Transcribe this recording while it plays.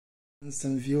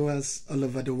Some viewers all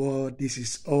over the world. This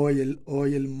is Oil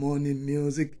Morning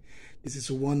Music. This is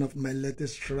one of my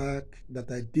latest track that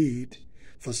I did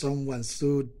for someone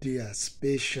so dear,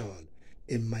 special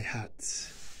in my heart.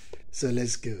 So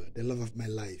let's go. The love of my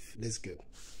life. Let's go.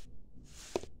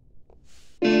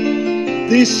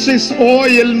 This is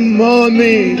Oil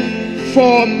Morning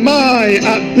for my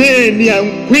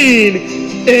Albanian queen,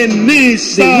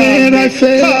 Eze. The way I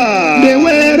feel, the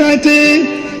way I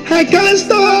think, I can't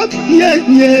stop, yeah.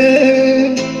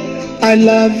 I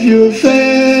love you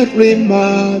very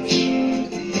much.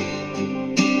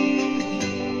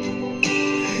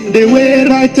 The way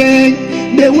I think,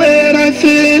 the way I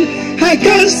feel, I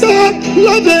can't stop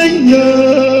loving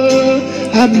you.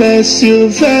 I miss you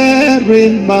very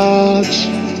much.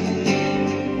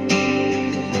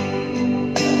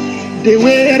 The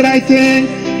way I think,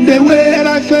 the way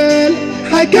I feel,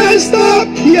 I can't stop,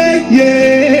 yeah.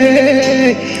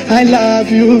 I love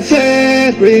you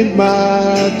very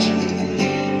much.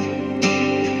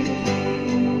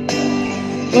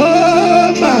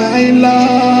 Oh my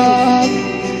love,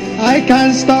 I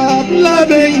can't stop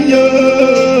loving you.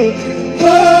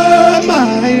 Oh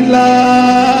my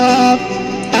love,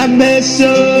 I miss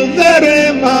you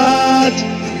very much.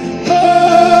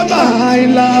 Oh my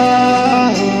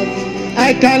love,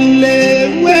 I can't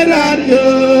live without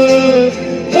you.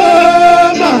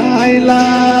 Oh my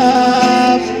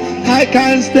love, I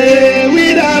can't stay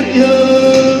without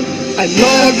you. I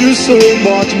love you so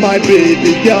much, my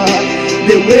baby girl.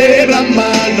 The way I'm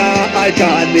I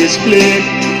can't explain.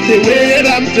 The way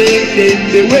I'm thinking,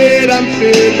 the way I'm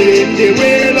feeling, the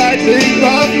way I think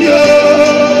of you.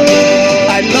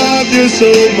 I love you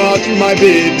so much, my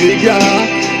baby girl.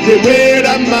 The way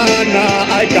I'm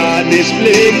I can't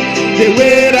explain. The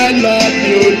way I love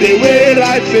you, the way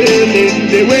I feel it,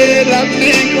 the way I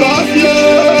think of you.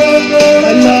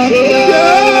 I love you.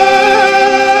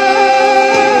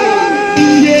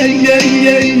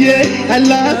 Yeah. I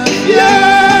love you.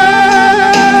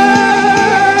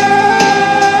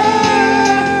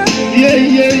 Yeah.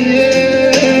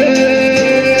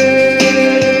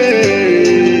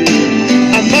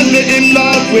 I'm only in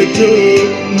love with you,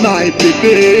 my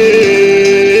baby.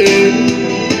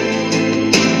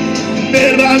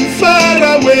 But I'm far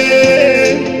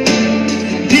away.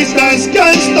 Distance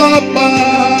can't stop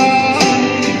us.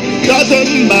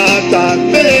 Doesn't matter,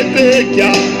 baby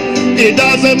girl. It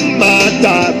doesn't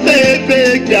matter, baby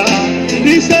girl.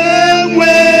 The same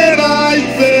way I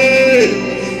feel,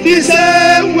 the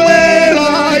same way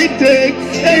I think,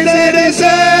 it's the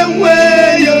same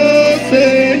way you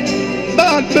feel.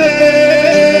 But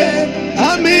babe,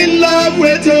 I'm in love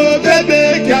with you,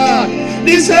 baby girl.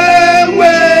 The same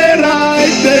way I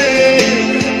think,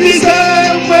 the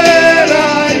same way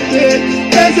I think,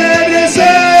 it's the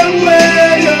same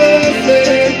way you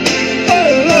feel.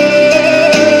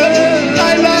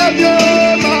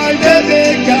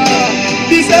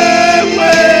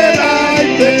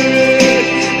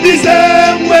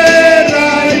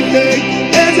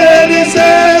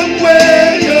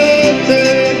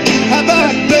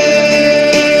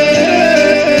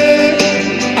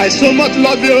 I so much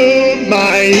love you,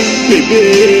 my baby.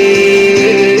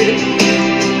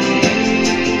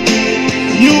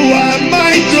 You are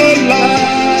my true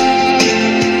love.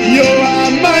 You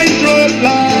are my true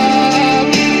love.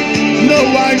 No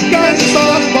one can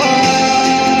stop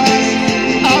us.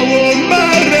 I will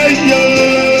marry you.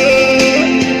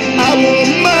 I will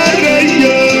marry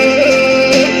you.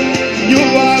 You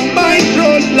are my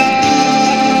true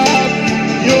love.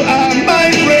 You are my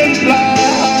real love.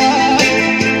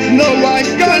 No one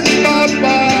can stop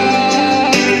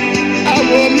us. I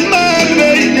will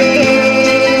marry you.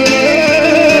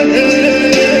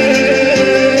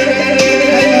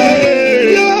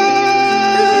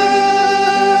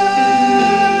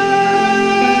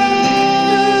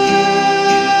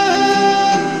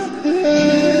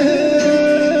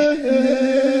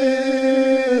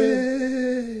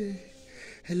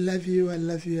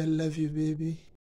 I love you, baby.